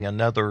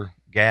another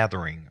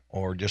gathering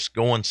or just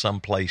going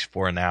someplace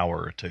for an hour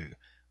or two.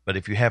 But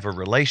if you have a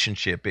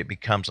relationship, it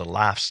becomes a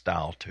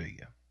lifestyle to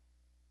you.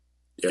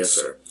 Yes,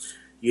 sir.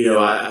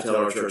 I tell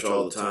our church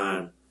all the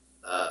time,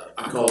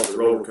 I call it the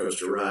roller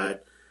coaster ride.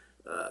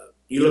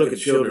 You look at the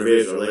children of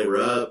Israel, they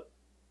were up,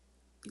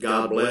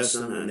 God bless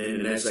them, and then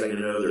the next thing you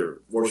know, they're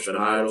worshiping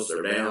idols,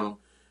 they're down,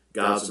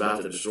 God's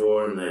about to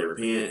destroy them, they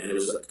repent, and it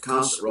was a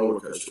constant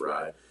roller coaster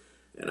ride.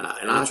 And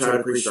I try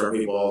to preach to our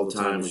people all the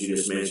time, as you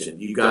just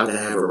mentioned. You've got to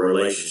have a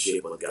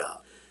relationship with God.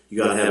 You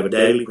got to have a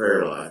daily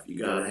prayer life. You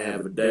got to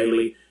have a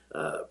daily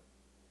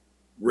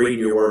reading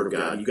your Word of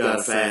God. You got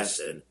to fast,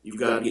 and you've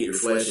got to get your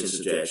flesh in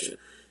subjection.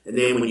 And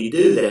then when you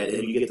do that,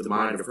 then you get the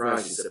mind of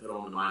Christ. He said, "Put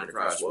on the mind of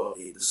Christ." Well,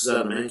 the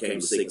Son of Man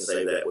came to seek and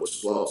save that which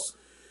is lost.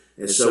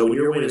 And so when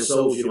you're winning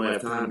souls, you don't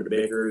have time to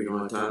bicker. You don't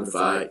have time to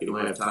fight. You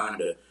don't have time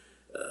to.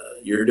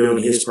 You're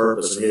doing His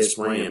purpose and His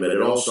plan, but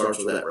it all starts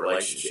with that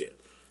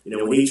relationship.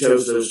 When He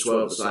chose those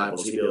 12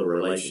 disciples, He built a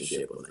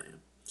relationship with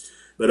them.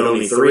 But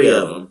only three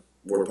of them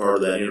were part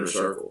of that inner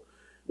circle.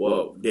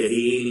 Well, did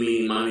He eeny,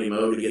 meeny, miny,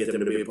 mo to get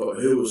them to be a part?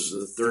 Who was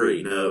the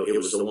three? No, it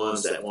was the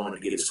ones that wanted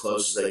to get as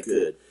close as they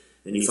could.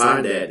 And you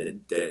find that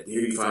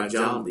here you find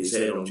John with his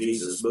head on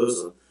Jesus'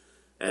 bosom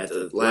at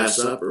the Last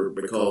Supper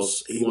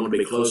because he wanted to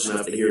be close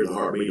enough to hear the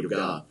heartbeat of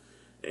God.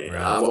 And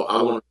Right. I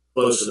want to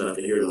be close enough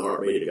to hear the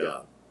heartbeat of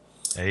God.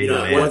 One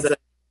Amen. thing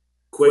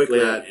quickly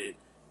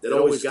that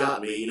always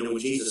got me, when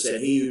Jesus said,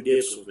 "He who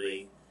dips with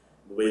me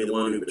will be the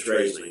one who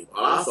betrays me."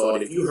 Well, I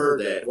thought if you heard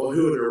that, well,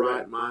 who in their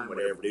right mind would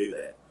ever do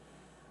that?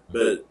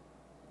 But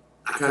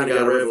I kind of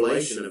got a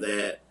revelation of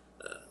that.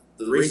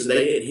 The reason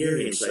they didn't hear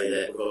him say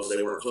that because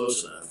they weren't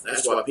close enough.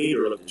 That's why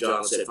Peter looked at John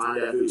and said,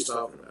 "Find out who he's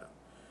talking about."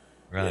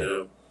 You Right.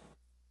 know,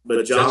 but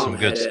That's John some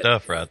good had that.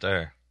 stuff right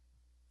there.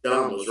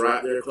 John was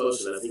right there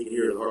close enough. He could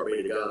hear the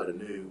heartbeat of God and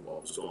knew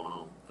what was going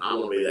on. I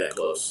want to be that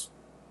close.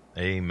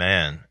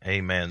 Amen.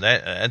 Amen.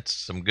 That's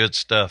some good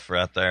stuff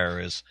right there.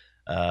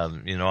 I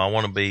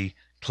want to be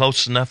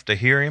close enough to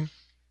hear Him,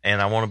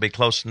 and I want to be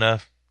close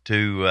enough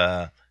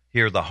to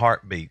hear the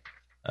heartbeat,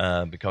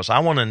 because I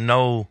want to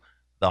know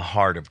the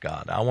heart of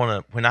God. I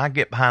want to, when I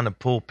get behind the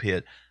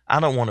pulpit, I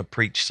don't want to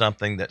preach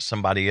something that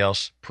somebody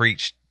else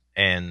preached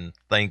and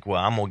think,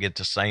 well, I'm gonna get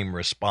the same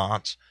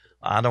response.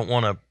 I don't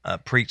want to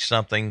preach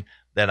something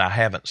that I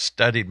haven't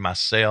studied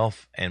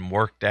myself and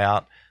worked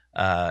out.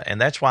 And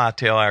that's why I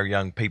tell our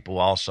young people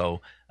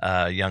also,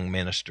 young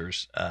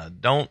ministers,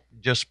 don't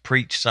just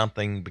preach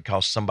something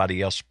because somebody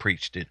else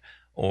preached it,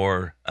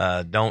 or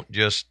don't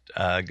just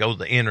go to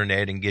the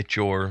internet and get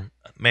your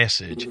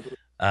message.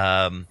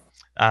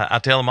 I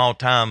tell them all the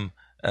time,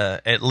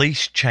 at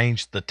least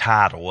change the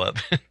title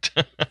of it.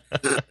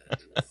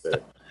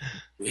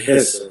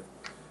 Yes, sir.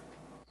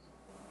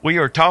 We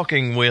are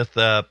talking with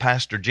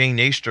Pastor Gene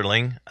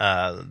Easterling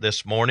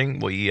this morning.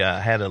 We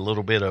had a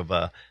little bit of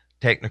a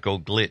technical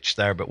glitch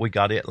there, but we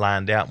got it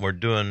lined out, and we're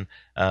doing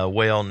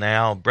well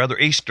now. Brother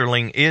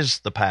Easterling is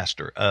the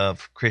pastor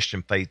of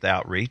Christian Faith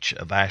Outreach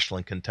of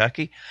Ashland,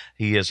 Kentucky.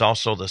 He is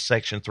also the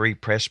Section 3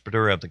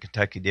 presbyter of the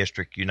Kentucky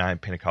District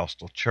United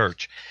Pentecostal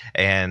Church.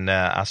 And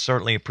I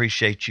certainly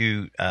appreciate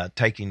you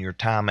taking your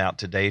time out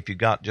today. If you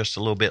got just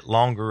a little bit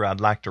longer,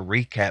 I'd like to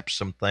recap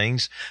some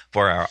things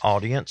for our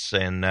audience.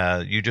 And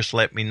you just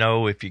let me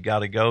know if you got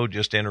to go.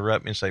 Just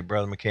interrupt me and say,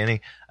 Brother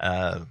McKinney,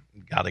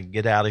 got to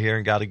get out of here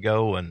and got to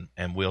go,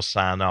 and we'll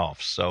sign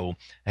off. So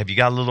have you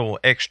got a little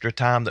extra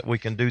time that we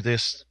can do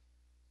this?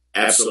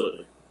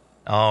 Absolutely.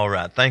 All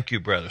right. Thank you,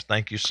 brother.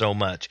 Thank you so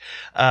much.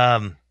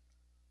 Um,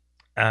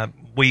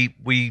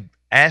 we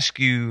asked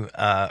you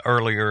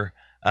earlier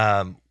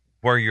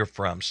where you're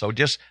from. So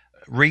just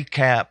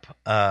recap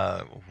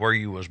where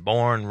you was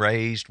born,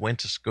 raised, went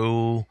to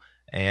school,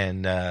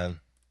 and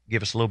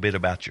give us a little bit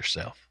about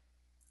yourself.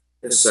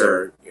 Yes,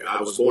 sir.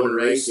 I was born and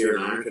raised here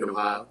in Ironton,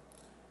 Ohio,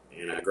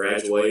 and I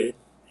graduated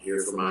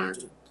here from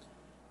Ironton.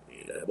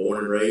 And born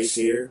and raised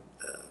here.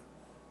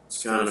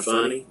 It's kind of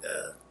funny.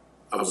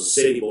 I was a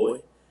city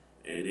boy,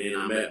 and then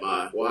I met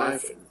my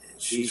wife, and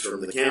she's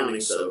from the county,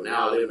 so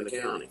now I live in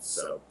the county.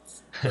 So,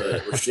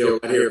 but we're still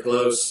right here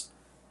close,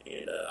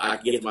 and I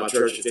can get to my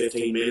church in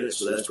 15 minutes,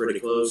 so that's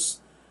pretty close.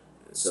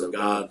 And so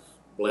God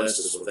blessed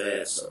us with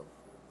that. So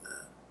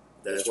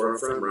that's where I'm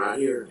from, right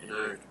here in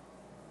Ironton.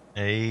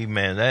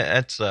 Amen.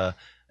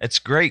 It's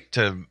great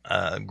to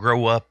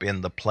grow up in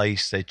the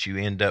place that you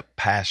end up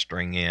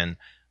pastoring in,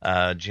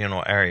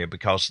 general area,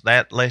 because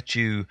that lets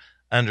you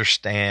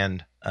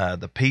understand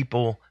the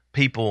people.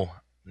 People,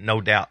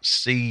 no doubt,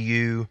 see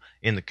you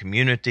in the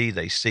community.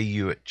 They see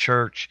you at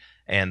church,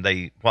 and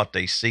what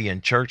they see in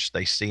church,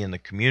 they see in the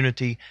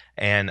community.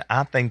 And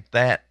I think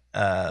that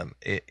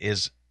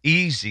is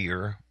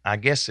easier. I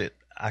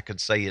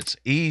could say it's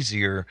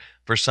easier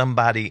for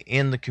somebody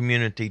in the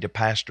community to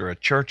pastor a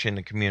church in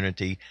the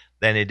community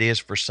than it is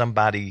for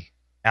somebody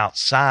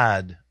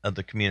outside of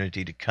the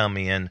community to come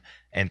in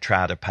and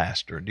try to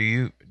pastor. Do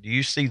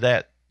you see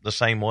that the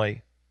same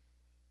way?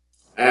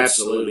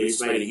 Absolutely,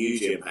 it's made a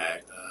huge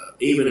impact.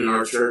 Even in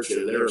our church,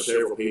 there are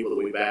several people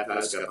that we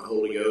baptized, got the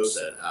Holy Ghost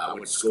that I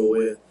went to school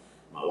with,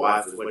 my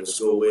wife went to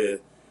school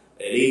with.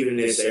 And even in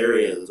this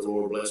area, the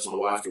Lord blessed my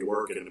wife to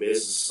work in a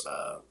business.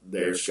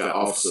 There's got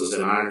offices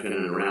in Ironton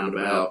and around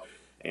about.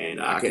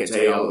 And I can't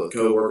tell you all the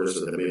co-workers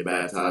that have been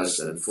baptized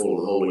and full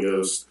of the Holy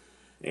Ghost.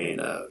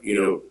 And,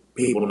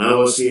 people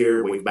know us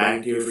here. We've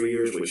banked here for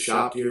years. We've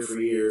shopped here for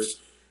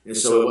years. And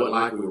so it wasn't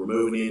like we were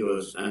moving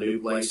into a new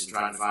place and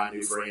trying to find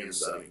new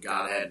friends.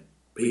 God had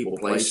people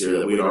placed here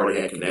that we'd already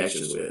had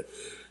connections with.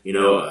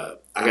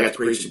 I got to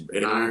preach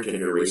in Ironton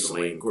here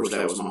recently. And of course,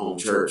 that was my home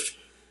church.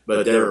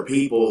 But there are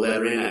people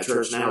that are in that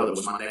church now that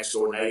was my next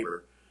door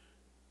neighbor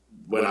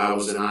when I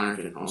was in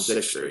Ironton on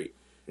 6th Street.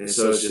 And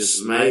so it's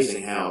just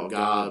amazing how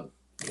God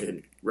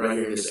can, right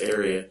here in this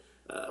area,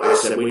 like I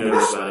said, we know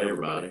just about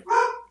everybody.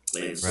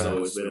 And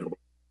so it's been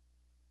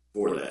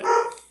for that.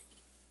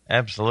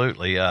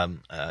 Absolutely.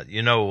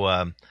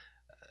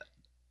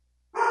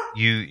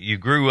 You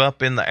grew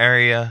up in the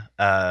area,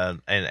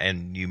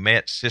 and you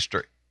met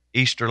Sister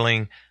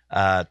Easterling.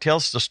 Tell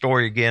us the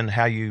story again,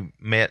 how you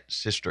met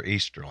Sister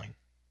Easterling.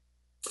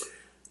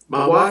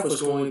 My wife was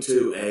going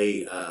to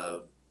a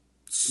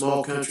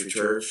small country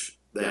church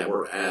that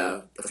were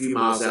a few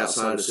miles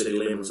outside the city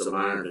limits of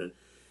Ironton.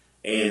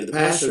 And the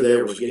pastor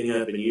there was getting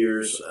up in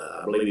years.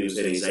 I believe he was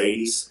in his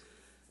 80s.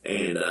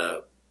 And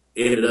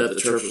ended up the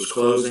church was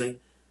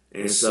closing.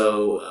 And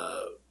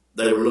so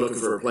they were looking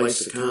for a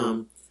place to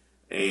come.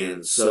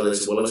 And so they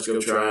said, well, let's go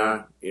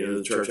try,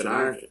 the church in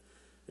Ironton.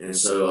 And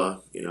so,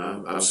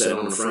 I was sitting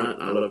on the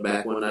front, and I looked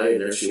back one day,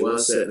 and there she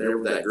was sitting there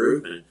with that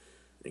group. And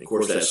of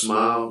course, that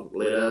smile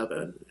lit up,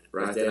 and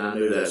right then I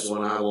knew that's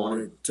what I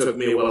wanted. It took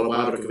me a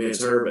while to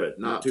convince her, but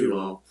not too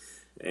long.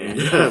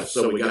 And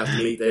so we got to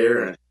meet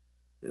there,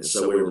 and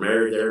so we were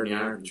married there in the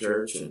Ironton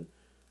church. And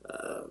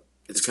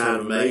it's kind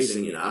of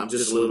amazing. I'm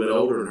just a little bit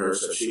older than her,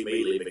 so she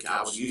immediately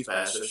I was youth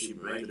pastor. She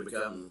made me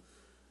become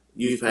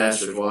youth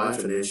pastor's wife,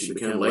 and then she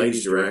became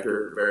ladies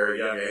director at a very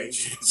young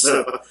age.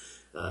 So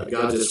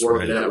God just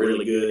worked it out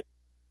really good.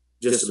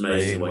 Just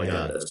amazing what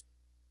God does.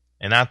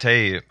 And I tell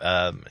you,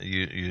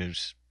 you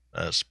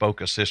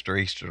spoke of Sister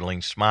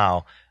Easterling's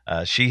smile.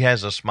 She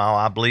has a smile.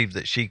 I believe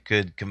that she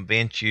could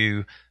convince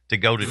you to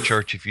go to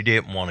church if you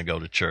didn't want to go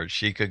to church.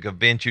 She could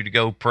convince you to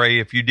go pray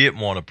if you didn't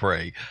want to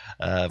pray,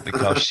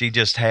 because she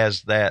just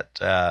has that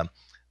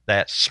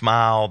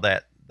smile,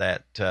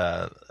 that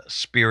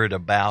spirit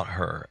about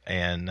her,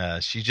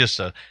 and she's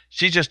just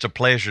a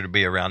pleasure to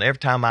be around. Every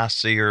time I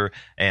see her,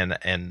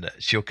 and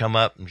she'll come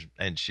up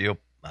and she'll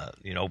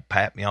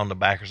pat me on the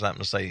back or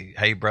something and say,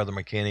 "Hey, Brother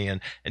McKinney,"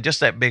 and just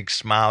that big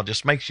smile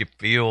just makes you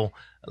feel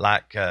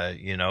like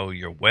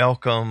you're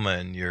welcome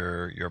and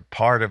you're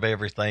part of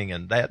everything,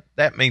 and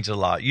that means a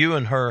lot. You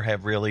and her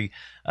have really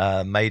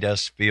made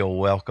us feel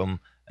welcome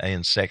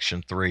in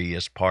Section 3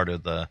 as part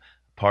of the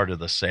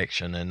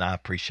section, and I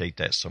appreciate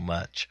that so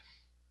much.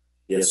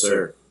 Yes,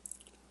 sir.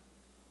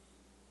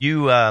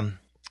 You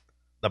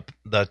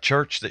the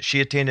church that she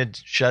attended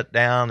shut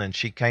down, and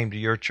she came to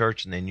your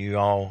church, and then you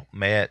all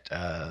met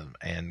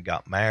and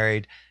got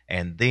married,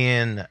 and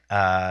then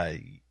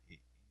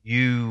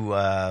you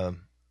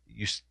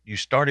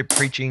started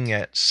preaching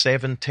at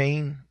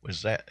 17.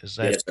 Is that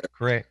Yes,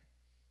 correct?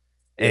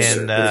 yes,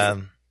 And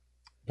sir.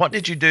 what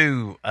did you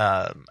do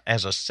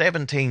as a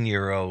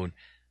 17-year-old?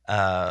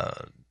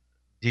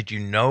 Did you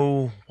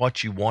know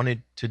what you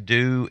wanted to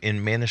do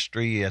in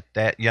ministry at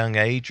that young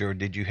age, or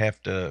did you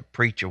have to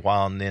preach a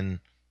while and then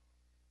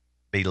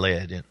be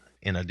led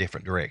in a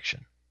different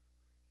direction?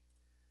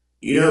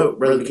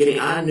 Brother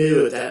McKinney, I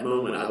knew at that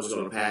moment I was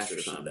going to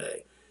pastor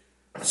someday.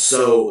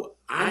 So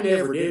I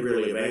never did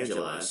really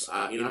evangelize.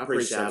 I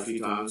preached out a few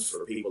times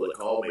for people that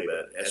called me,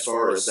 but as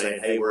far as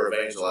saying, hey, we're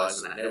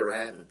evangelizing, that never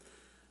happened.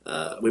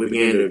 We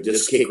began to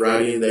just kick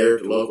right in there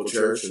to the local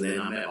church, and then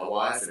I met my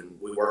wife, and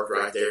we worked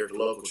right there at the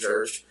local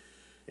church.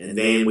 And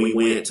then we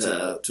went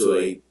to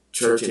a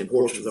church in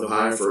Portsmouth,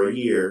 Ohio for a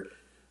year.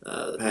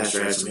 The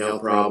pastor had some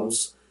health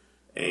problems,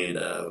 and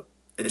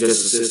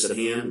just assisted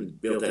him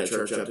and built that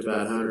church up to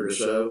about 100 or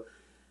so.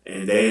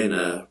 And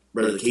then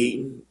Brother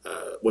Keaton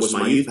was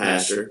my youth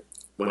pastor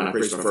when I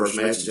preached my first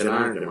message in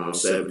Ironton when I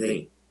was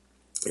 17.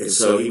 And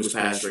so he was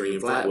pastoring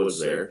in Flatwoods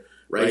there,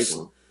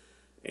 Raceland.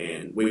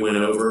 And we went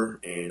over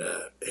and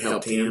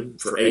helped him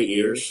for 8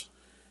 years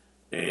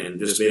and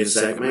just being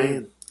second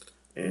man.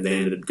 And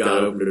then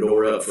God opened the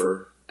door up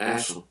for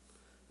Ashland.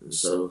 And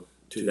so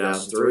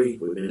 2003,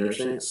 we've been there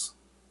since.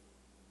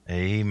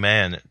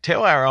 Amen.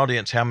 Tell our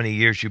audience how many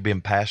years you've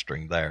been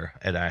pastoring there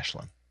at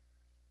Ashland.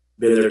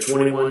 Been there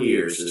 21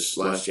 years this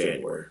last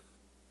January.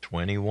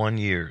 21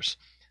 years.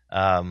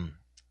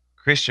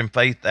 Christian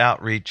Faith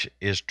Outreach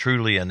is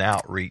truly an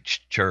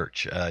outreach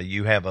church.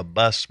 You have a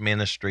bus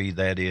ministry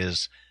that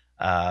is,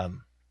 I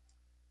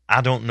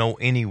don't know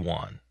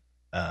anyone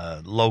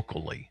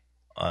locally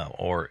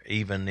or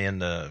even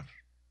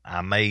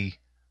I may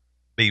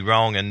be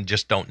wrong and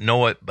just don't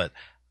know it, but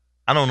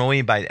I don't know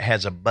anybody that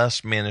has a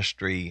bus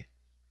ministry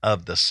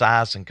of the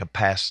size and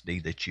capacity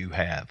that you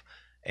have.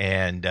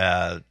 And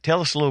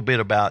tell us a little bit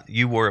about,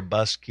 you were a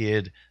bus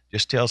kid.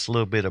 Just tell us a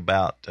little bit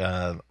about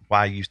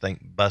why you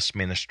think bus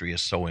ministry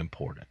is so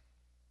important.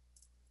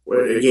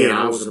 Well, again,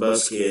 I was a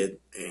bus kid,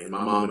 and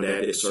my mom and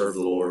dad did serve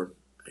the Lord.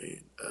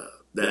 And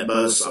that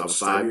bus, I was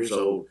 5 years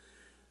old.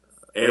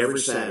 Every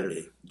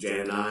Saturday,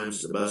 Jan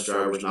Dimes, the bus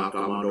drivers, knocked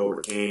on my door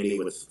with candy,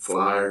 with a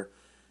flyer,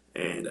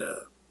 and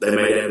they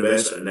made that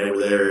investment, and they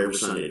were there every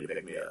Sunday to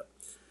pick me up.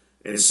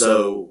 And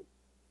so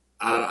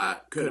I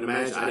couldn't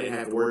imagine. I didn't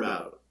have to worry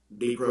about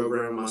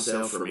deprogramming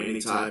myself from any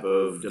type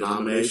of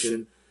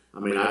denomination. I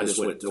mean, I just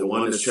went to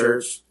Oneness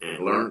Church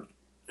and learned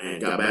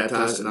and got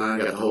baptized at 9,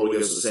 got the Holy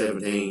Ghost at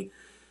 17,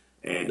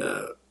 and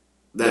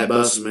that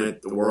bus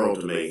meant the world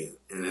to me.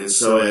 And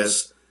so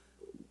as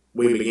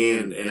we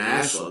began in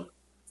Ashland,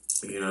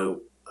 you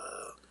know,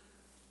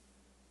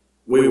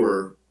 we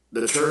were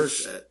the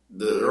church.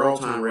 Their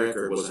all-time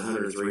record was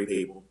 103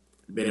 people.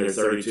 Been here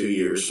 32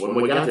 years. When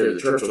we got there, the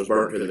church was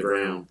burnt to the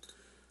ground.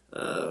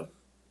 The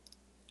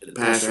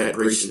pastor had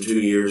preached in 2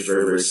 years,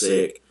 very, very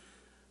sick.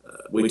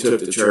 We took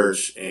the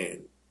church,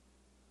 and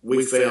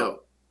we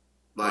felt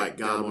like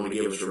God wanted to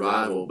give us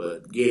revival,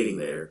 but getting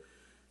there.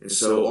 And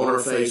so on our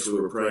face, we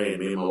were praying,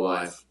 me and my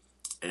wife,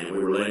 and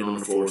we were laying on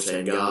the floor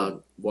saying,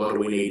 God, what do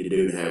we need to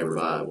do to have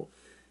revival?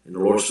 And the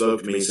Lord spoke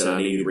to me and said, I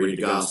need you to read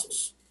the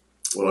Gospels.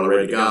 Well, I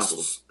read the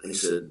Gospels. He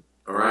said,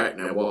 all right,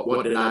 now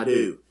what did I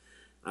do?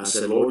 I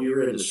said, Lord, you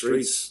were in the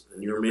streets,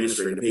 and you were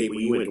ministering to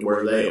people. You went to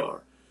where they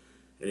are.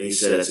 And he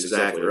said, that's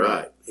exactly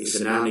right. He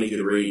said, now I need you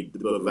to read the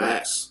book of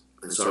Acts.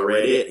 And so I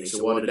read it. And he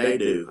said, what did they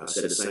do? I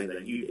said, the same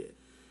thing you did.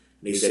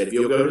 And he said, if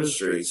you'll go to the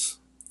streets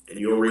and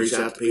you'll reach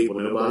out to people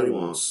nobody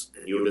wants,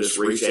 and you'll just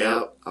reach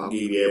out, I'll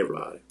give you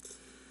everybody.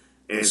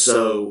 And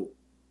so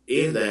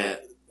in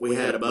that, we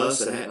had a bus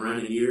that hadn't run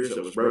in years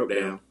that was broke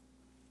down,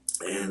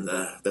 and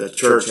the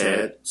church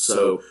had.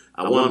 So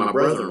I won my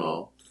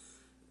brother-in-law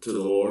to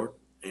the Lord,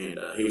 and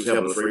he was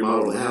helping us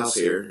remodel the house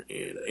here,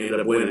 and ended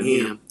up winning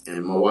him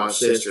and my wife's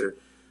sister.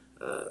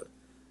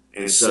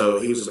 And so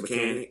he was a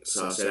mechanic.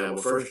 So I said, our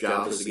first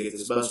job is to get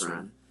this bus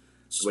running.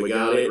 So we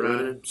got it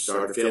running,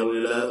 started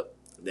filling it up.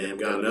 Then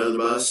we got another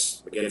bus,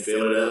 began to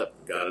fill it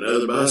up, got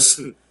another bus.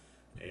 And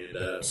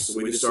so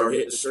we just started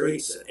hitting the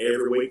streets. And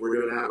every week we're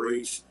doing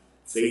outreach,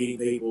 feeding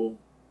people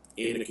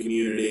in the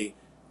community.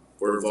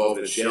 We're involved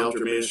in a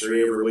shelter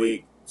ministry every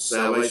week.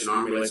 Salvation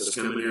Army lets us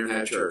come in here and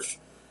have church.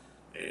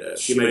 And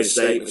she made a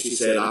statement. She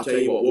said, I'll tell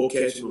you what, we'll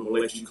catch them and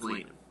we'll let you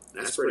clean them.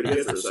 That's pretty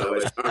good for the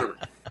Salvation Army.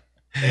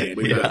 And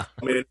we got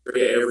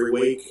ministry every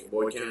week in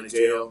Boyd County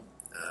Jail.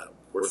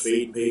 We're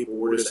feeding people.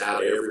 We're just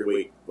out every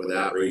week with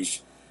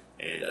outreach.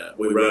 And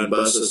we run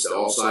buses to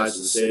all sides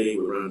of the city.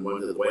 We run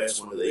one to the west,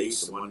 one to the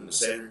east, and one in the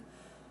center.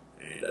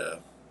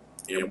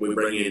 And we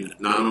bring in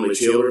not only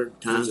children,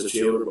 tons of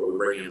children, but we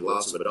bring in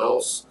lots of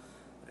adults.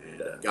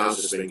 And God's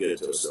just been good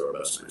to us through our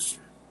bus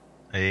ministry.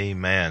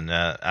 Amen.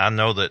 I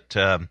know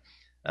that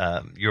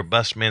your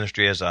bus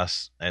ministry, as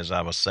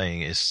I was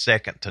saying, is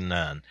second to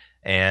none.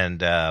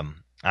 And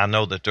I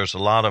know that there's a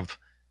lot of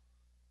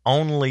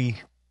only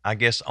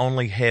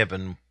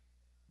heaven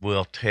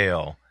will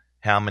tell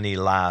how many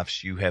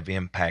lives you have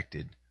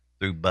impacted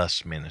through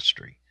bus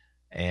ministry.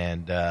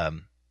 And,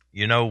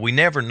 we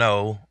never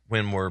know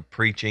when we're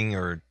preaching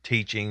or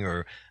teaching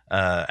or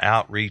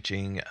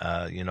outreaching.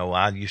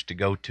 I used to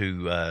go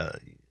to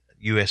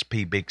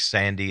USP Big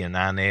Sandy and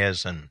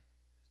Inez, and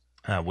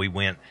we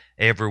went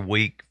every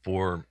week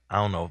for,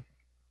 4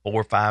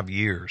 or 5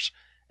 years.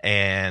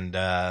 And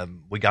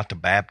we got to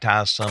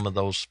baptize some of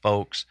those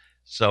folks.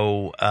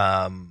 So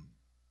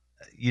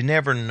you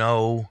never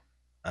know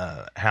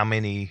how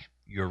many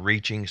you're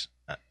reaching,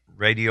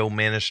 radio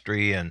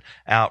ministry and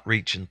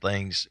outreach and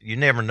things. You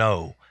never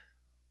know.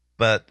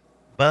 But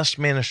bus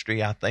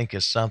ministry, I think,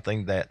 is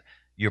something that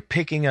you're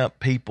picking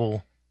up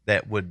people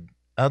that would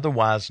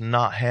otherwise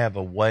not have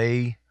a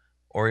way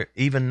or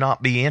even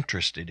not be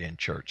interested in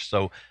church.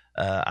 So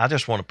I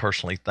just want to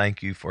personally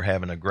thank you for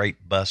having a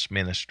great bus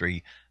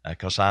ministry,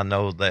 because I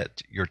know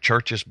that your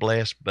church is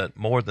blessed, but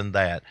more than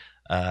that,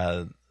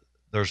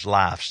 there's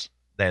lives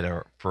that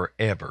are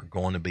forever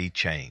going to be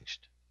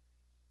changed.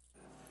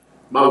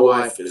 My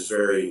wife is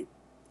very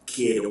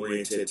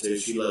kid-oriented, too.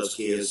 She loves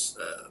kids.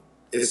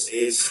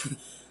 It's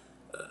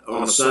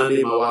on a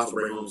Sunday, my wife will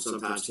bring home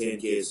sometimes 10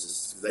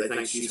 kids. They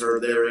think she's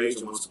heard their age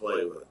and wants to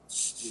play with it.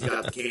 She's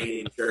got the candy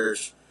in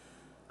church.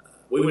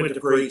 We went to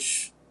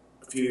preach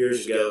a few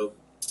years ago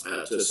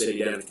to a city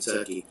down in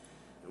Kentucky,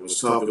 and was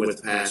talking with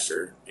the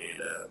pastor,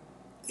 and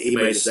he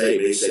made a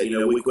statement. He said,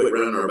 we quit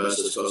running our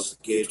buses because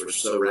the kids were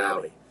so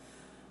rowdy.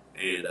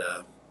 And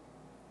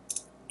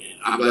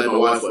I'm glad my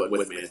wife wasn't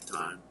with me at the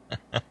time.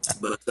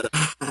 But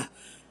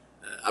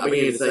I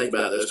began to think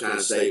about those kind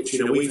of statements.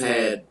 We've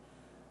had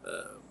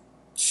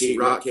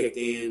sheetrock kicked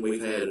in.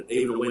 We've had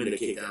even a window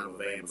kicked out of a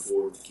van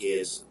before with the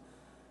kids.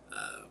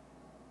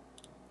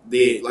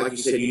 Like you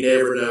said, you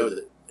never know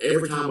that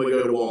every time we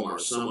go to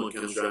Walmart, someone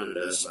comes running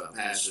to us about a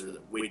pastor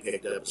that we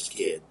picked up as a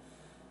kid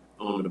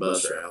on the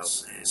bus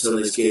routes. And some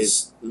of these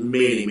kids,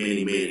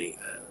 many.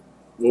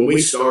 When we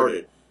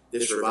started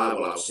this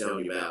revival I was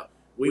telling you about,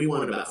 we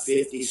won about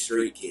 50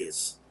 street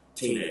kids,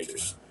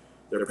 teenagers.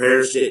 Their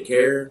parents didn't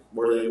care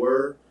where they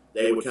were.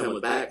 they would come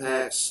with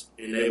backpacks,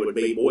 and they would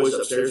be boys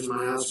upstairs in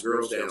my house,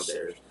 girls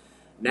downstairs.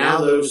 Now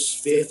those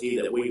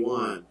 50 that we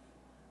won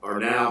are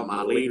now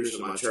my leaders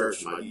in my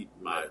church, they've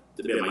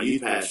been my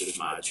youth pastors,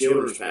 my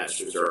children's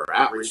pastors, or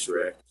outreach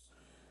directors.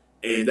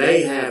 And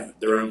they have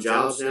their own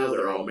jobs now.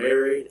 They're all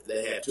married.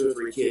 They have 2 or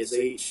 3 kids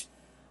each.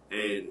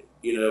 And,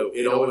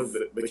 it all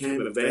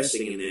became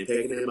investing in them,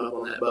 picking them up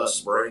on that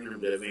bus, bringing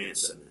them to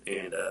events.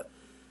 And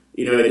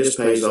it just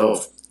pays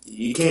off.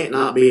 You can't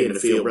not be in the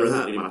field. Brother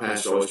Huntley, my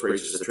pastor, always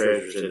preaches the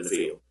treasures in the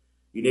field.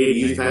 You need a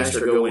youth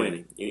pastor, go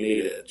winning. You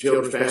need a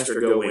children's pastor,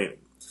 go winning.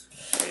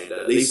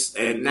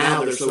 And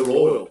now they're so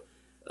loyal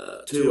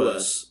to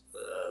us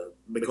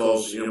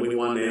because, we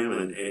won them,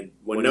 and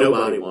when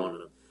nobody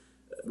wanted them,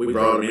 we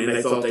brought them in.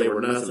 They thought they were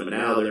nothing, but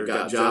now they've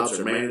got jobs.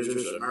 They're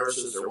managers, or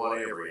nurses, or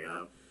whatever.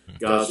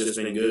 God's just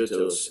been good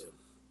to us.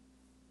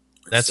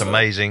 That's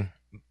amazing.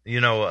 A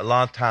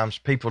lot of times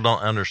people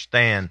don't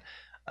understand.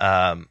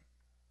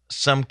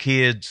 Some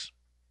kids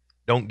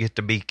don't get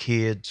to be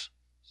kids.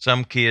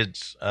 Some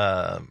kids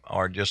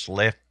are just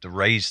left to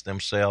raise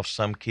themselves.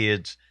 Some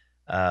kids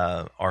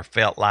are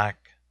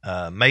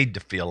made to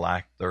feel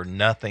like they're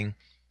nothing.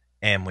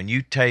 And when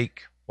you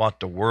take what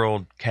the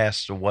world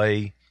casts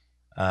away,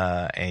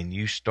 and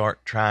you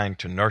start trying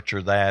to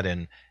nurture that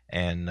and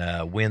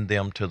win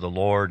them to the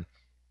Lord,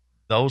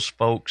 those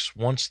folks,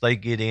 once they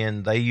get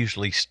in, they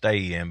usually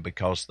stay in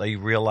because they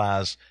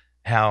realize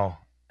how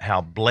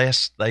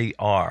blessed they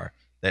are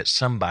that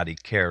somebody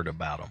cared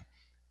about them.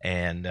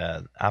 And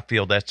I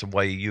feel that's the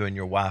way you and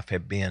your wife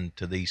have been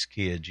to these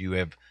kids. You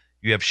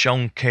have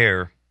shown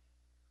care,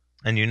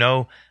 and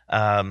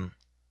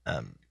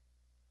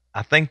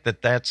I think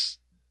that's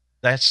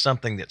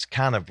something that's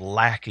kind of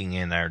lacking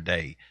in our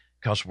day,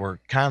 because we're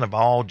kind of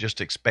all just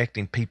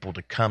expecting people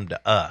to come to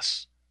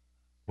us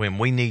when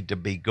we need to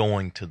be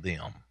going to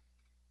them.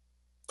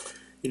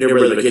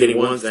 Brother McKinney,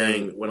 one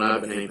thing, when I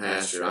became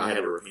pastor, I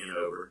had to repent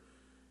over.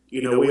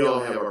 We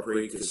all have our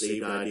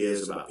preconceived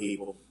ideas about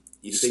people.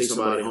 You see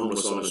somebody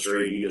homeless on the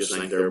street, you just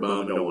think they're a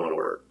bum, don't want to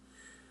work.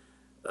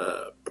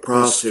 A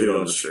prostitute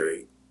on the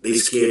street.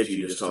 These kids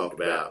you just talked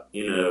about,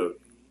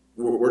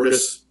 we're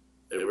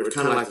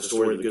kind of like the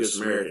story of the Good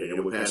Samaritan,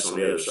 and we pass on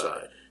the other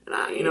side. And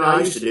I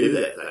used to do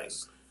that thing.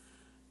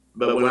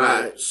 But when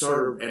I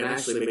started and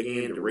actually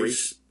began to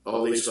reach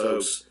all these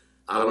folks,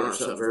 I learned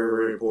something very,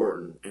 very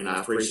important, and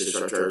I preach this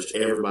at our church.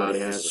 Everybody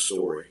has a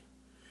story.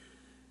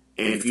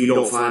 And if you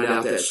don't find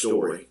out that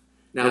story,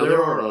 now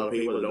there are a lot of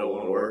people that don't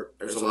want to work.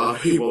 There's a lot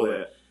of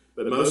people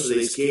but most of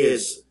these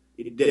kids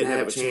didn't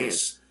have a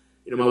chance.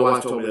 My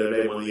wife told me the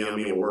other day, one of the young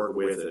men we work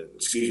with, and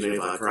excuse me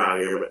if I cry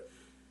here, but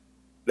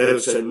they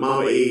said,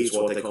 Mama E's,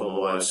 what they call my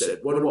wife, said,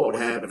 what would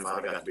happen if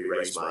I got to be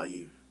raised by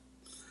you?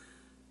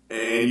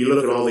 And you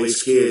look at all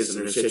these kids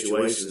and their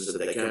situations that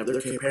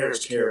their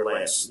parents care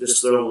less,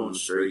 just throw them on the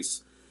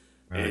streets.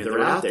 Right. And they're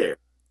out there.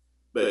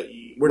 But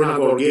we're not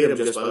going to get them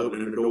just by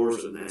opening the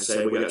doors and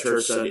say, we got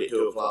church Sunday at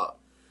 2 o'clock.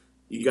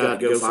 You got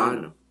to go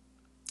find them.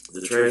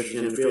 The treasures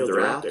in the field,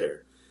 they're out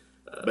there.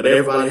 But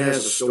everybody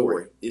has a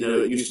story.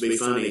 It used to be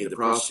funny, the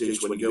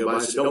prostitutes, when you go by,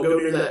 said, don't go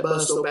near that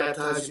bus, they'll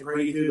baptize you and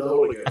pray you through the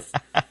Holy Ghost.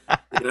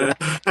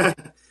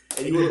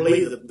 And you would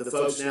believe the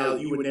folks now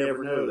that you would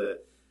never know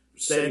that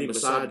standing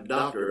beside the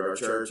doctor at our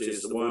church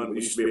is the one who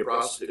used to be a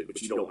prostitute,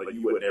 but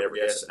you would never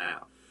guess it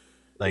now.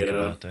 Think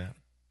about that.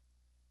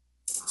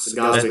 So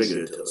God's been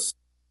good to us.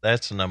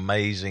 That's an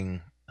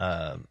amazing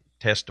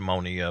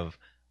testimony of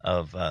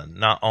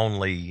not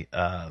only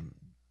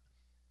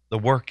the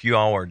work you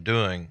all are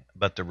doing,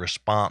 but the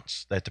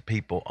response that the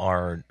people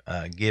are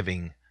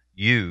giving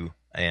you,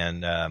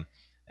 and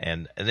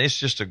it's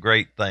just a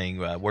great thing.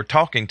 We're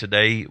talking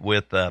today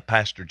with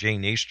Pastor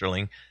Gene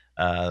Easterling,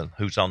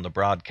 who's on the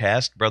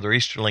broadcast. Brother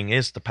Easterling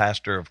is the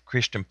pastor of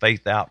Christian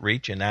Faith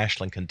Outreach in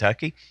Ashland,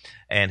 Kentucky,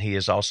 and he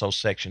is also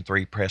Section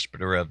 3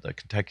 presbyter of the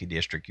Kentucky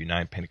District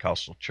United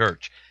Pentecostal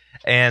Church.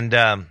 And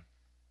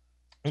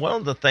one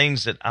of the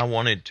things that I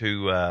wanted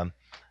to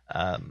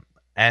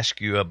ask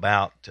you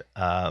about,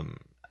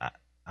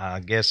 I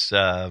guess,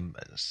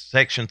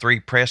 Section 3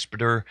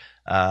 presbyter,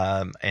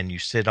 and you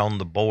sit on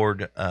the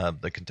board of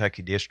the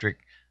Kentucky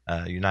District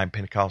United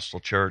Pentecostal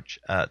Church.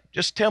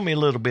 Just tell me a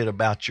little bit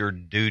about your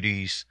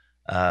duties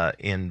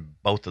in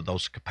both of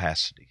those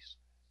capacities.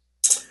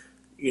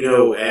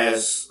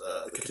 As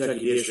the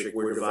Kentucky District,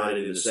 we're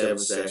divided into 7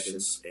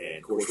 sections, and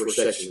of course we're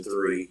Section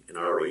 3 in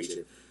our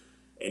region.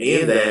 And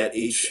in that,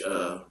 each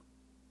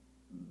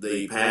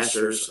the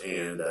pastors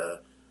and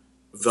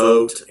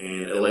vote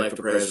and elect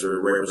a presbyter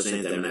to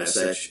represent them in that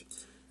section.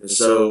 And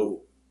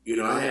so,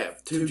 I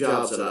have 2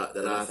 jobs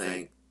that I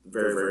think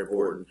very, very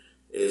important.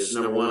 Is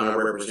number one, I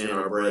represent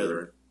our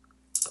brethren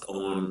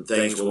on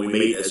things when we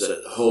meet as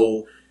a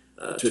whole.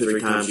 2 or 3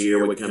 times a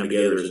year, we come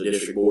together as a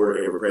district board.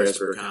 Every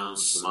presbyter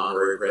comes, some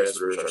honorary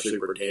presbyters, our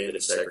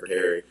superintendent,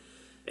 secretary,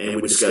 and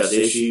we discuss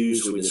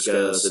issues, we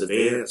discuss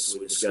events,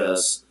 we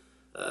discuss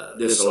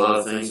just a lot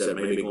of things that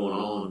may be going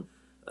on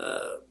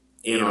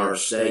in our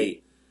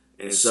state.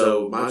 And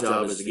so my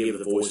job is to give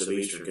the voice of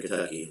Eastern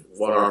Kentucky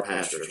what our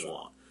pastors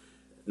want.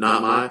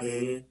 Not my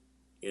opinion,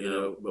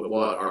 but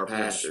what our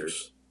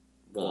pastors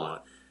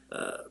want.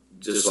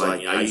 Just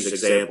like I use an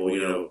example,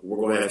 we're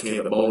going to have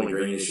camp at Bowling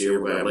Green this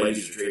year. We're going to have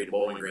ladies retreat at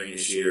Bowling Green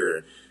this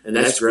year, and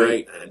that's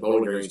great. And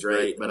Bowling Green's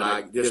great, but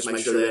I just make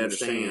sure they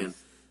understand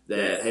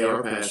that hey,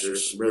 our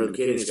pastors, Brother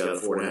McKinney's got a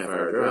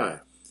 4.5-hour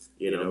drive.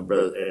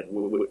 Brother,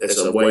 and it's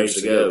a ways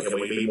to go. Can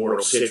we be more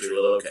centrally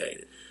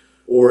located,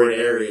 or in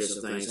areas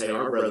of things? Hey,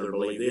 our brother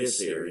believe this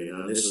here.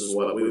 This is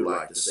what we would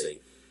like to see.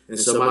 And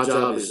so my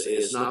job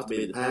is not to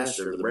be the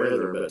pastor of the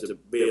brethren, but to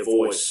be a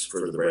voice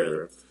for the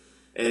brethren.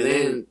 And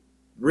then,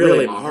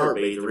 really, my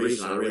heartbeat, the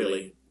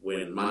reason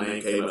when my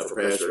name came up for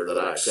pastor that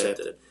I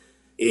accepted,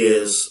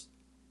 is,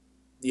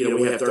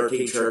 we have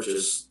 13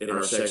 churches in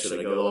our section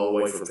that go all the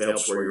way from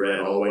Phelps, where you're at,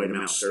 all the way to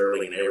Mount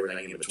Sterling and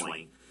everything in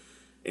between.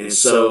 And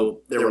so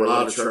there were a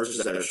lot of churches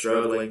that are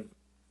struggling.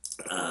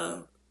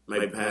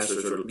 Maybe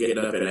pastors are getting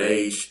up in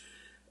age.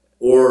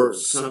 Or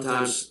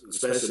sometimes,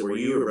 especially where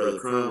you or Brother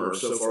Crum are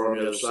so far on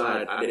the other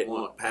side, I didn't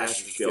want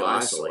pastors to feel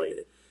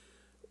isolated.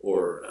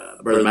 Or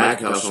Brother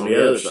McIntosh on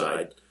the other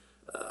side.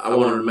 I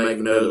wanted to make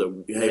them know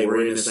that, hey,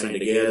 we're in this thing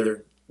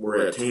together.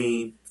 We're a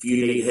team. If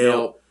you need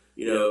help,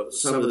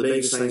 some of the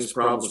biggest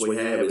problems we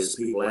have is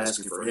people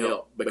asking for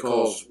help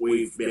because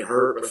we've been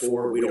hurt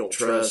before. We don't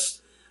trust.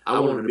 I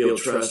wanted to build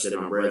trust in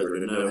my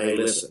brethren and know, hey,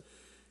 listen,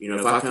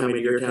 if I come into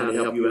your town to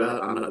help you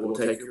out, I'm not going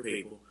to take your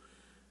people.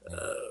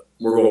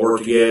 We're going to work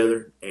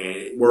together,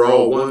 and we're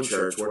all one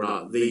church. We're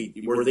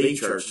the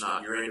church,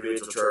 not your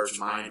individual church,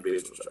 my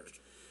individual church.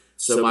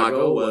 So my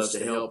goal was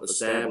to help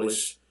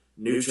establish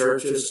new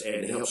churches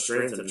and to help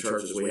strengthen the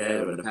churches we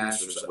have and the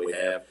pastors that we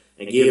have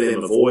and give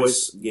them a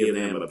voice, give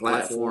them a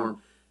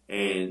platform,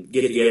 and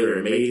get together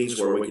in meetings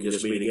where we can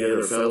just be together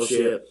in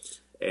fellowship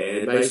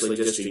and basically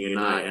just to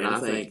unite. And I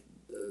think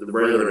the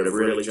brethren have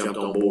really jumped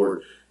on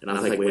board, and I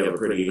think we have a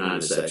pretty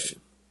united section.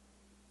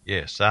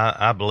 Yes,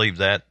 I believe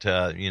that,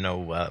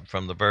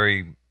 from the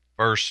very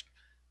first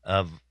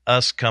of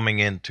us coming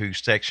into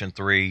Section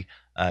 3,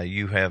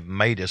 you have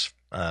made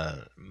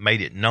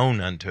it known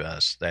unto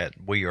us that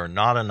we are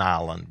not an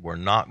island. We're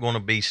not going to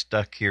be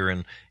stuck here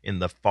in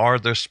the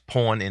farthest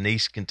point in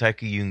East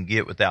Kentucky you can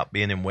get without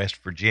being in West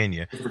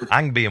Virginia.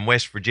 I can be in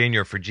West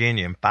Virginia or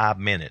Virginia in 5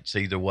 minutes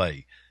either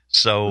way.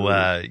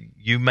 So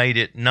you made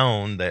it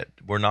known that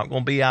we're not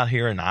going to be out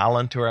here an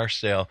island to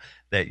ourselves,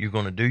 that you're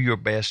going to do your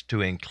best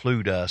to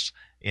include us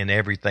in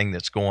everything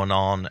that's going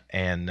on,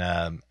 and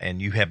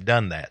you have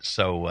done that.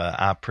 So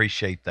I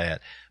appreciate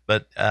that.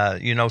 But,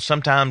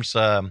 sometimes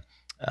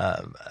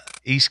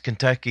East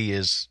Kentucky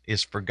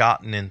is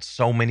forgotten in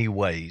so many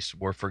ways.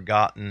 We're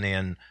forgotten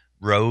in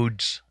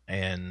roads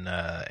and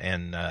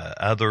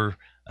other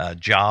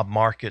job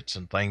markets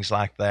and things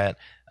like that.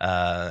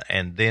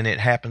 And then it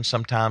happens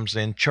sometimes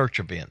in church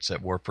events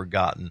that we're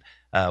forgotten.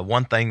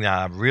 One thing that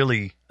I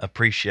really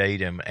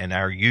appreciate and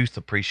our youth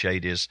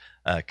appreciate is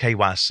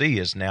KYC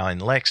is now in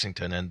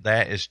Lexington, and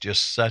that is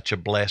just such a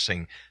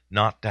blessing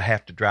not to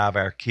have to drive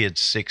our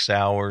kids 6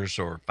 hours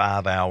or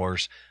 5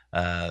 hours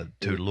to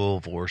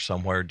Louisville or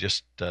somewhere,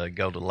 just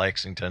go to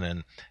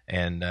Lexington,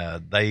 and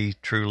they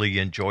truly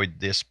enjoyed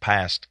this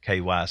past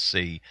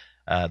KYC.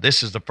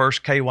 This is the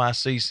first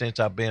KYC since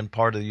I've been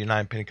part of the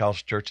United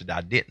Pentecostal Church that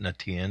I didn't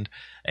attend,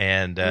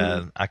 and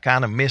I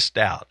kind of missed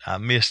out. I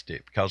missed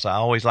it because I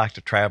always like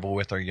to travel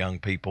with our young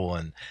people,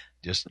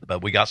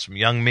 but we got some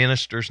young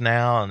ministers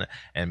now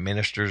and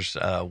ministers'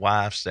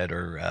 wives that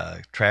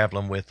are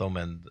traveling with them,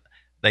 and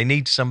they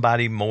need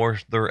somebody more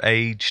their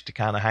age to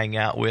kind of hang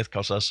out with,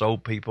 because us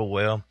old people,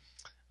 well,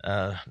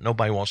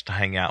 nobody wants to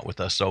hang out with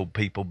us old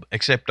people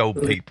except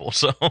old people,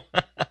 so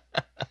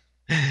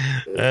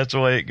that's the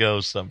way it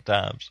goes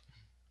sometimes.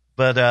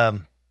 But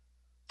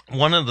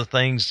one of the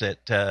things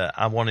that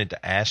I wanted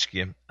to ask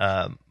you,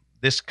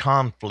 this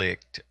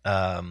conflict,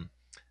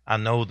 I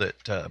know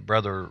that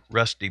Brother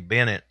Rusty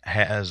Bennett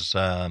has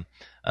a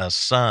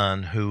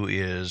son who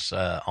is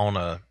on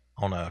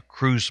a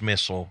cruise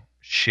missile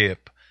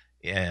ship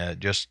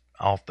just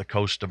off the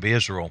coast of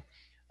Israel.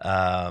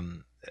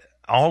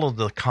 All of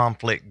the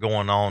conflict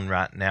going on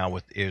right now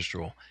with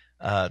Israel.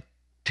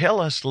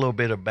 Tell us a little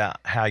bit about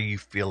how you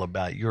feel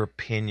about your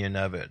opinion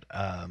of it,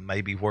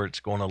 maybe where it's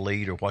going to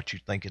lead or what you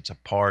think it's a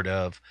part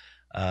of.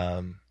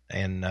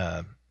 And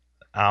I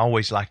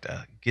always like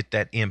to get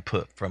that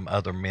input from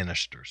other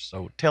ministers.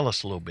 So tell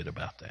us a little bit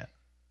about that.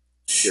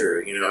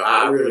 Sure.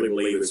 I really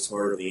believe it's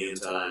part of the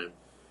end time.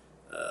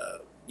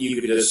 You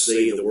could just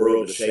see the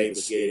world, the shape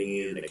it's getting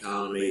in, the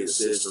economy, the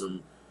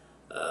system,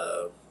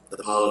 the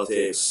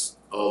politics,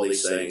 all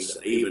these things.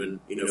 Even,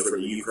 for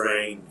the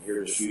Ukraine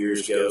here just a few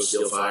years ago,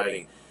 still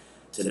fighting,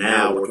 to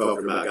now we're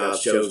talking about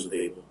God's chosen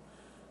people.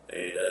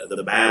 And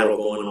the battle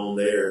going on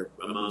there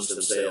amongst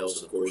themselves.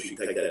 And of course, you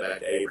take that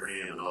back to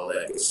Abraham and all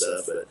that good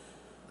stuff. But,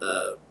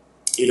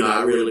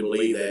 I really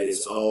believe that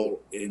it's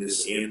all in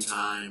this end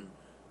time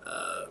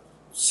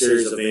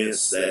series of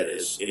events that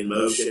is in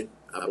motion.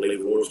 I believe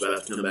the Lord's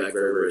about to come back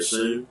very, very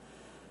soon.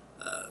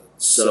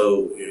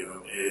 So,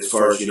 and as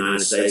far as the United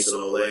States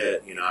and all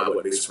that, I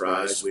wouldn't be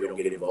surprised if we don't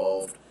get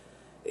involved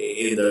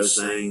in those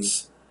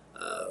things.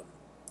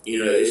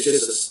 It's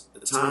just a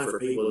time for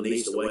people that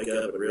needs to wake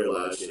up and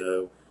realize,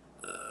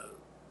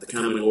 the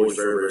coming Lord is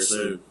very, very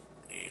soon.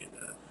 And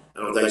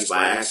I don't think it's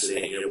by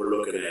accident, we're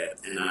looking at,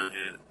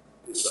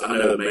 I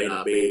know it may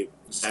not be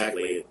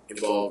exactly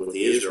involved with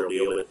the Israel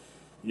deal, but,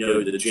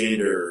 the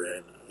gender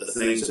and the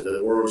things that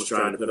the world's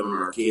trying to put on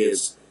our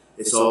kids,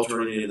 it's all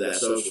turning into that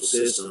social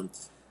system.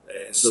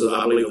 And so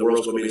I believe the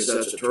world's going to be in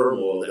such a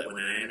turmoil that when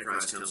an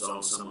Antichrist comes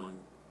on, someone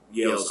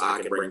yells,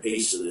 "I can bring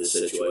peace to this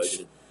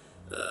situation."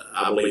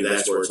 I believe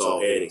that's where it's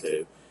all heading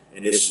to.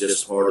 And this is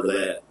just part of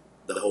that,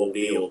 the whole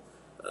deal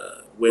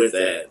with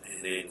that.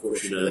 And then, of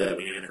course, that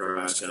when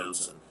Antichrist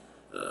comes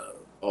and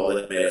all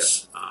that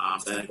mess, I'm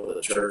thankful that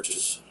the church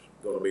is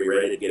going to be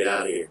ready to get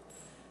out of here.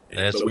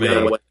 That's but we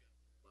got me. to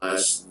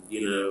realize,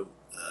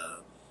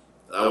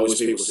 I always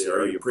people say,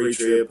 are you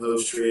pre-trib,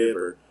 post-trib,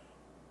 or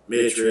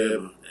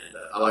mid-trib? And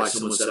I like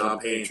someone said, I'm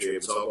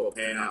pan-trib, so I'll go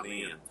pan out in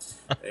the end.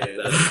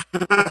 And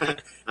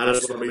I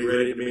just want to be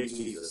ready to meet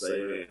Jesus.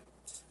 Amen.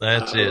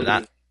 That's I it.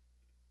 believe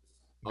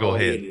Go all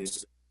ahead.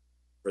 is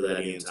for that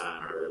end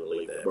time. I really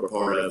believe that. We're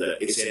part of that.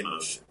 It's in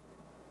motion.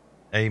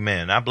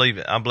 Amen. I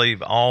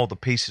believe all the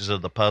pieces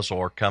of the puzzle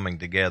are coming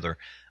together.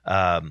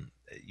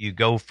 You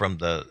go from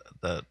the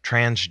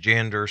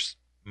transgender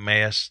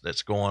mess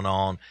that's going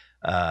on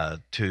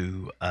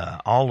to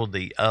all of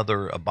the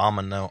other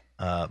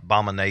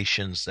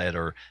abominations that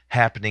are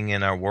happening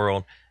in our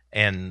world,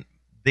 and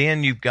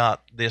then you've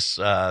got this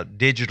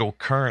digital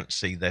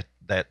currency that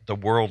the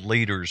world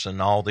leaders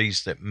and all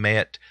these that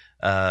met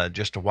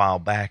just a while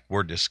back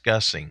were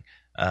discussing.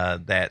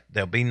 That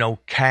there'll be no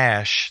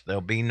cash,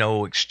 there'll be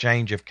no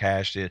exchange of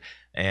cash,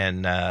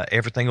 and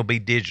everything will be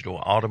digital,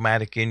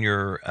 automatic in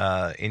your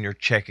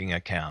checking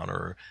account,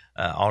 or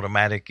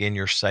automatic in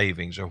your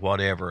savings or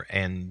whatever,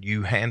 and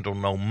you handle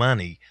no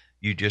money.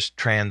 You just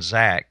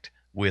transact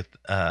with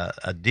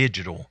a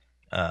digital,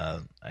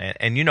 and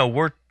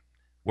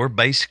we're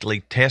basically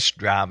test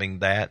driving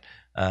that.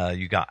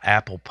 You got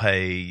Apple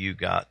Pay, you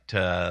got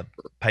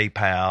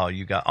PayPal,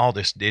 you got all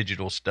this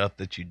digital stuff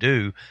that you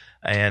do,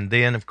 and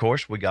then of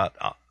course we got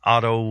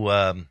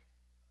auto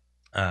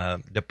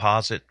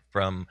deposit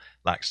from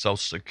like Social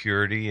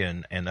Security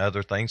and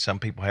other things. Some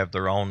people have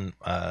their own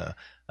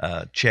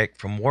check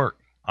from work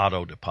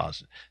auto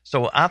deposit.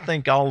 So I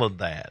think all of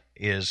that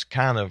is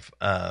kind of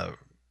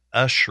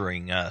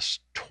ushering us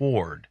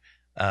toward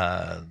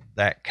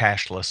that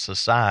cashless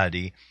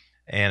society.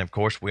 And of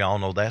course, we all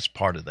know that's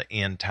part of the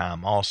end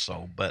time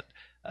also. But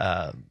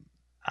uh,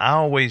 I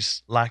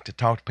always like to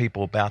talk to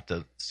people about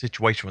the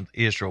situation with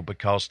Israel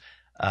because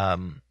I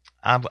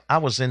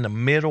was in the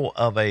middle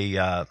of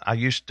I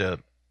used to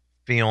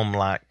film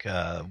like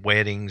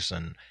weddings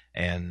and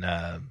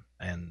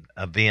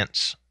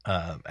events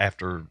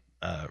after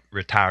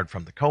retired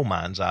from the coal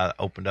mines. I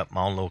opened up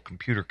my own little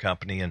computer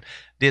company and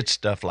did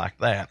stuff like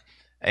that.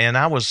 And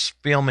I was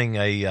filming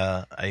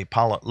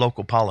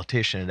local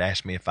politician had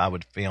asked me if I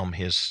would film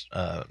his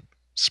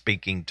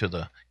speaking to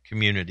the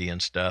community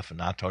and stuff,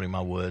 and I told him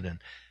I would. And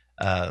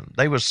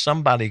there was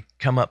somebody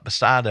come up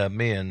beside of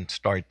me and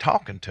started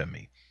talking to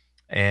me,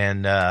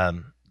 and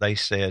they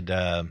said,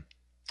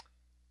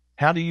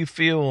 "How do you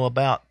feel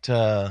about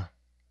the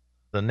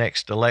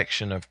next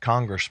election of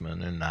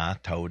congressman?" And I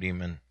told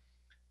him, and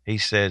he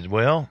said,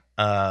 "Well,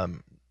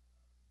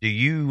 do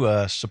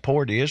you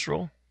support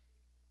Israel?"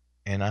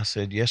 And I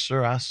said, "Yes,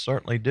 sir, I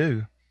certainly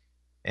do."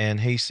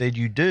 And he said,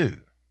 "You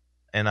do?"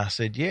 And I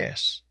said,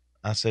 "Yes."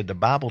 I said, "The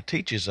Bible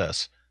teaches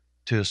us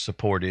to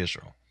support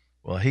Israel."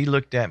 Well, he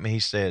looked at me, he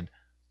said,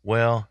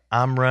 "Well,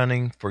 I'm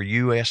running for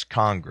U.S.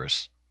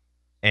 Congress,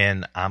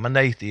 and I'm an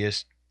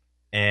atheist,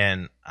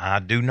 and I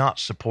do not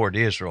support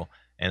Israel."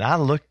 And I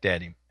looked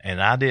at him,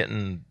 and I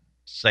didn't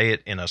say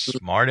it in a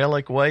smart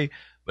aleck way,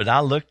 but I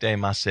looked at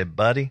him, I said,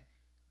 "Buddy,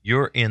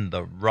 you're in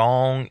the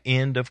wrong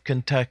end of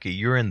Kentucky.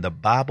 You're in the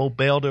Bible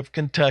Belt of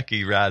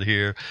Kentucky right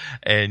here,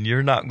 and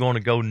you're not going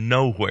to go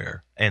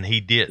nowhere." And he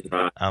didn't.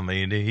 Right. I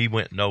mean, he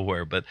went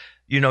nowhere. But,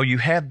 you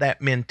have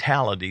that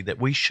mentality that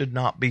we should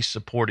not be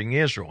supporting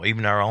Israel.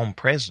 Even our own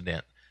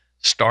president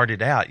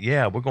started out,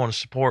 yeah, we're going to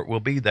support, we'll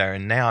be there.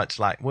 And now it's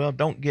like, well,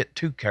 don't get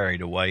too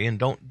carried away and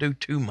don't do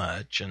too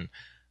much. And,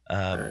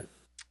 um, Right.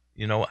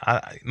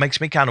 it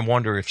makes me kind of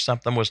wonder if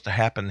something was to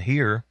happen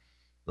here,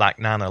 like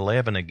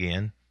 9/11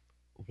 again,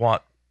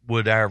 what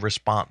would our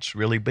response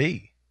really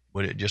be?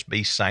 Would it just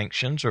be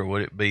sanctions, or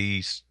would it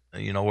be,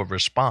 a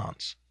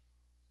response?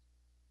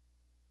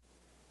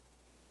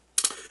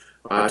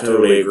 I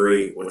totally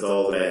agree with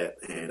all that.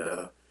 And,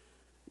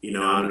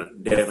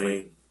 I'm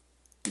definitely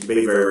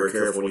be very, very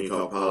careful when you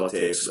talk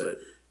politics. But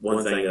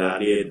one thing that I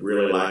did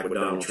really like with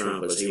Donald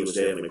Trump was he was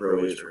definitely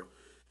pro-Israel.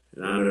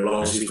 And I know as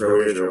long as he's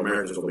pro-Israel,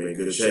 America's going to be in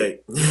good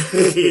shape.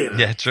 you know?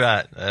 That's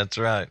right. That's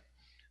right.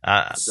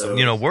 So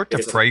We're to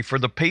it's a, pray for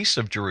the peace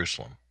of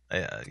Jerusalem.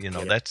 yeah,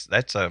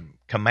 That's a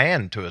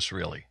command to us,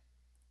 really.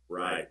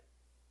 right.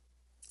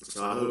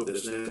 So I hope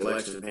this next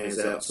election pans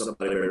out.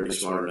 Somebody better be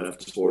smart enough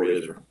to support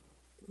Israel.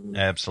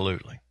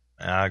 Absolutely.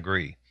 I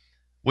agree.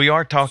 We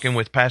are talking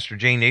with Pastor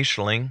Gene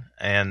Easterling,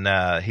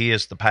 and he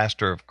is the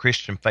pastor of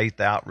Christian Faith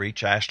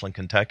Outreach, Ashland,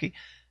 Kentucky.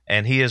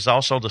 And he is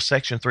also the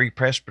Section 3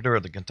 presbyter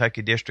of the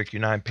Kentucky District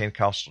United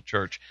Pentecostal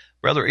Church.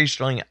 Brother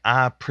Easterling,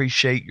 I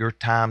appreciate your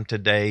time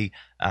today.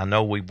 I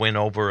know we went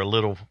over a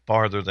little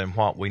farther than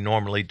what we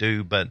normally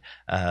do, but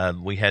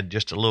we had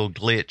just a little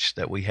glitch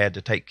that we had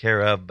to take care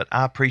of. But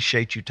I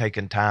appreciate you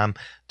taking time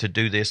to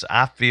do this.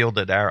 I feel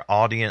that our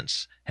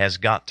audience has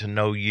got to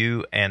know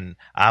you, and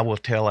I will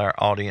tell our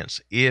audience,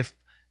 if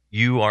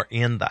you are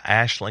in the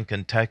Ashland,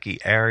 Kentucky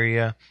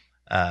area,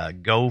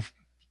 go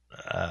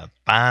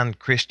find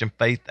Christian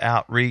Faith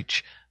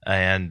Outreach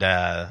and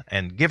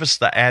give us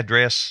the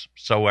address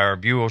so our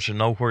viewers will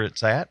know where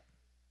it's at.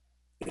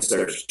 Yes,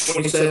 sir.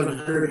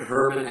 2700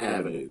 Herman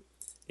Avenue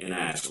in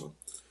Ashland.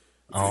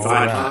 All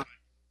right.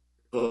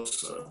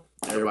 So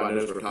everybody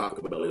knows where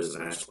Taco Bell is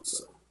in Ashland.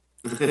 So.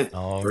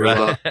 All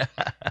right.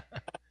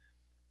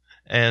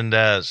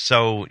 And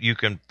so you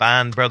can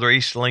find Brother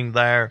Easterling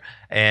there,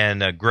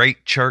 and a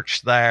great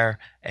church there.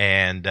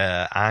 And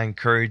I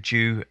encourage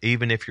you,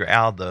 even if you're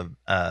out of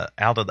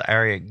the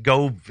area,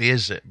 go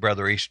visit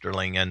Brother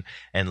Easterling and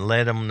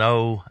let him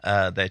know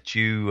that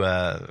you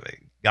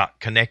got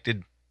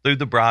connected through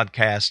the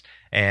broadcast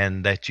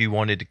and that you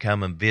wanted to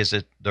come and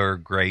visit their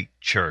great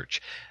church.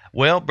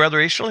 Well,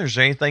 Brother Easterling, is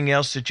there anything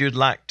else that you'd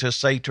like to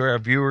say to our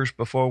viewers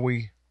before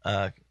we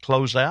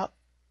close out?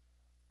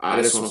 I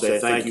just want to say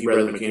thank you,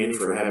 Brother McKinney,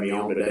 for having me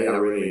on today. I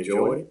really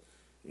enjoyed it,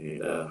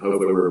 and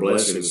hopefully we were a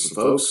blessing to some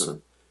folks,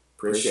 and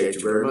appreciate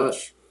you very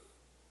much.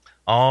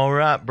 All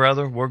right,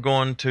 brother. We're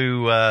going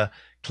to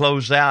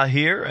close out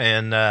here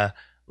and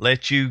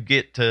let you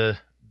get to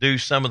do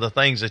some of the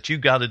things that you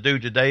got to do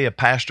today. A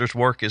pastor's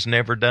work is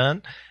never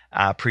done.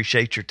 I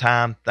appreciate your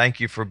time.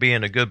 Thank you for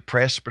being a good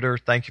presbyter.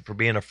 Thank you for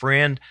being a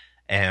friend,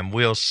 and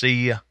we'll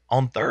see you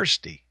on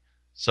Thursday.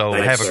 So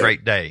Thanks, have a sir.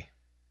 great day.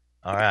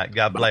 All right.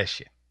 God bless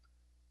you.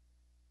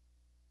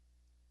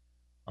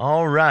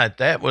 All right,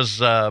 that was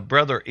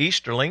Brother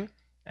Easterling,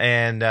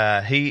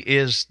 and he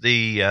is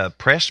the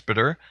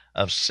presbyter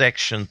of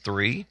Section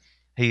 3.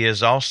 He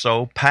is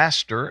also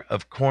pastor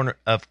of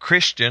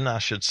Christian, I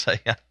should say,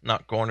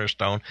 not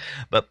Cornerstone,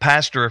 but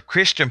pastor of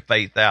Christian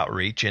Faith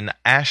Outreach in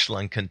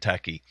Ashland,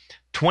 Kentucky,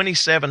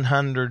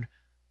 2700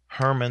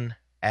 Herman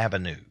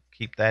Avenue.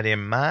 Keep that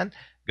in mind.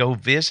 Go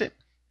visit,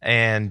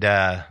 and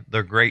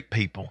they're great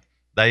people.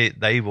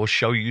 They will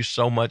show you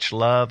so much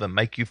love and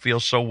make you feel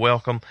so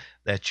welcome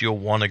that you'll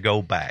want to go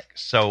back.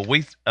 So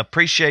we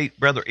appreciate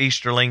Brother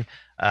Easterling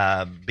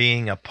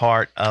being a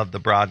part of the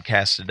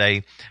broadcast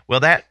today.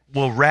 Well, that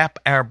will wrap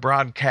our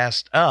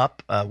broadcast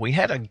up. We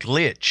had a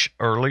glitch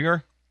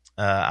earlier.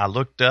 I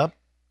looked up,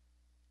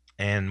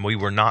 and we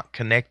were not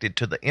connected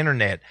to the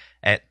internet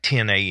at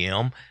 10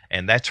 a.m.,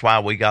 and that's why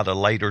we got a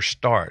later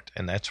start,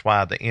 and that's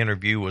why the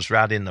interview was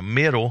right in the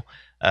middle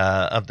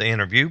of the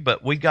interview.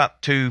 But we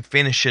got to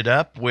finish it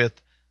up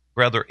with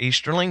Brother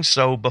Easterling.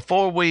 So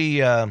before we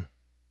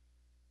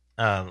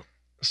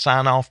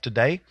sign off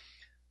today,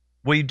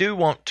 we do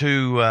want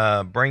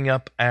to bring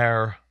up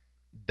our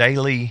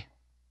daily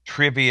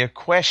trivia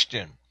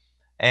question.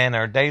 And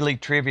our daily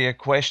trivia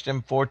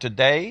question for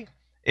today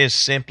is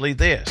simply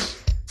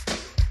this.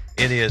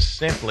 It is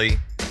simply,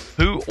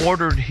 who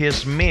ordered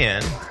his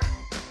men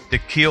to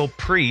kill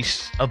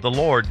priests of the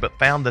Lord but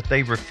found that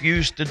they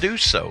refused to do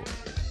so?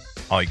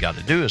 All you got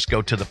to do is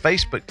go to the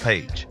Facebook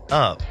page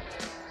of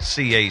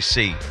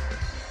CAC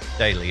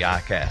Daily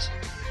iCast.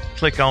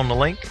 Click on the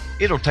link.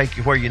 It'll take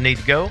you where you need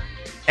to go,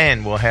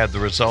 and we'll have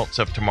the results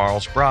of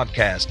tomorrow's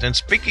broadcast. And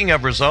speaking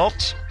of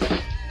results,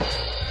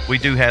 we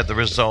do have the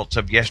results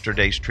of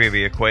yesterday's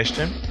trivia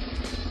question.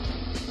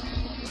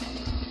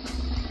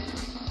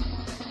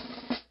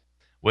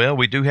 Well,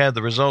 we do have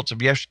the results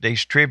of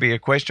yesterday's trivia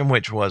question,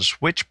 which was,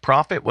 which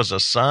prophet was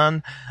a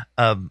son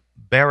of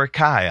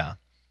Berechiah?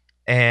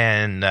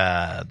 And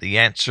the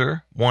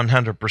answer,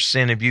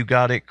 100% of you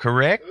got it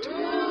correct.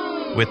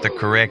 With the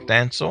correct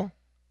answer,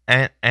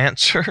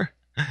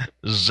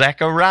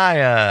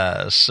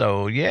 Zechariah.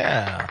 So,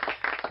 yeah,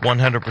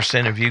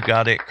 100% of you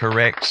got it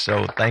correct.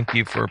 So thank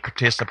you for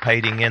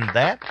participating in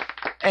that.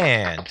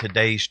 And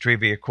today's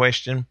trivia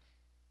question,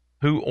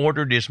 who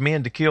ordered his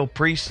men to kill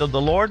priests of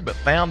the Lord but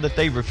found that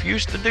they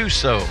refused to do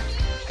so?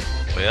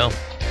 Well,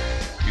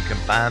 you can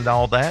find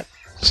all that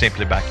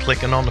simply by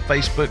clicking on the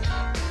Facebook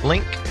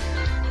link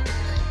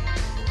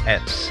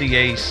at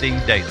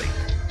CAC Daily.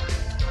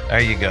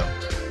 There you go.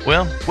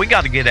 Well, we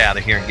got to get out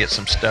of here and get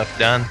some stuff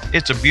done.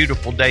 It's a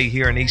beautiful day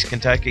here in East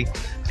Kentucky.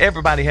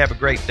 Everybody have a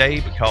great day,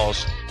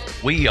 because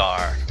we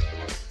are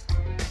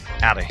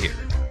out of here.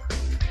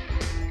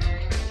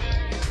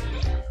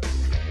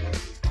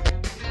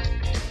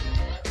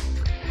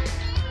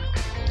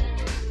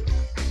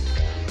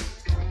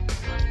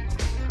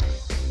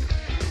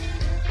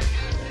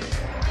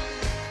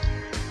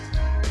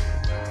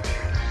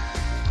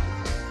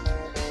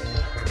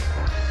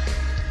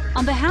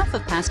 On behalf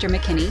of Pastor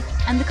McKinney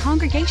and the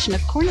congregation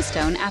of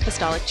Cornerstone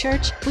Apostolic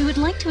Church, we would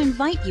like to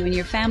invite you and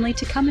your family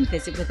to come and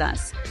visit with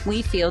us.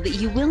 We feel that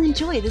you will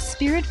enjoy the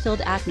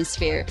spirit-filled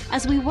atmosphere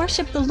as we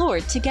worship the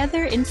Lord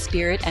together in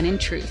spirit and in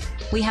truth.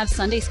 We have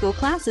Sunday school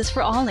classes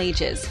for all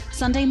ages,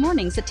 Sunday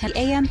mornings at 10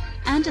 a.m.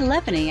 and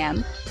 11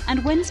 a.m.,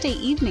 and Wednesday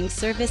evening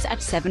service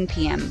at 7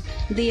 p.m.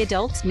 The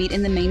adults meet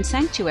in the main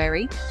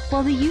sanctuary,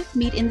 while the youth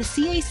meet in the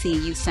CAC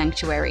Youth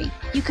Sanctuary.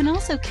 You can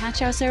also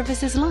catch our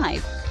services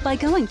live by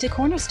going to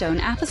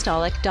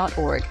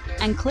cornerstoneapostolic.org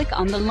and click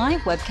on the live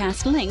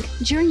webcast link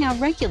during our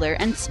regular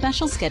and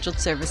special scheduled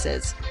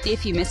services.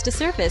 If you missed a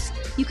service,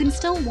 you can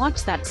still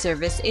watch that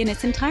service in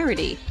its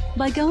entirety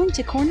by going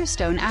to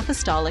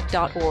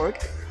cornerstoneapostolic.org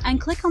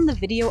and click on the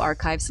video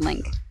archives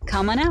link.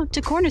 Come on out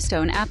to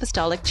Cornerstone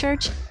Apostolic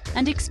Church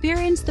and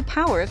experience the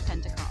power of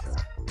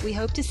Pentecost. We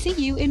hope to see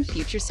you in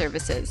future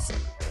services.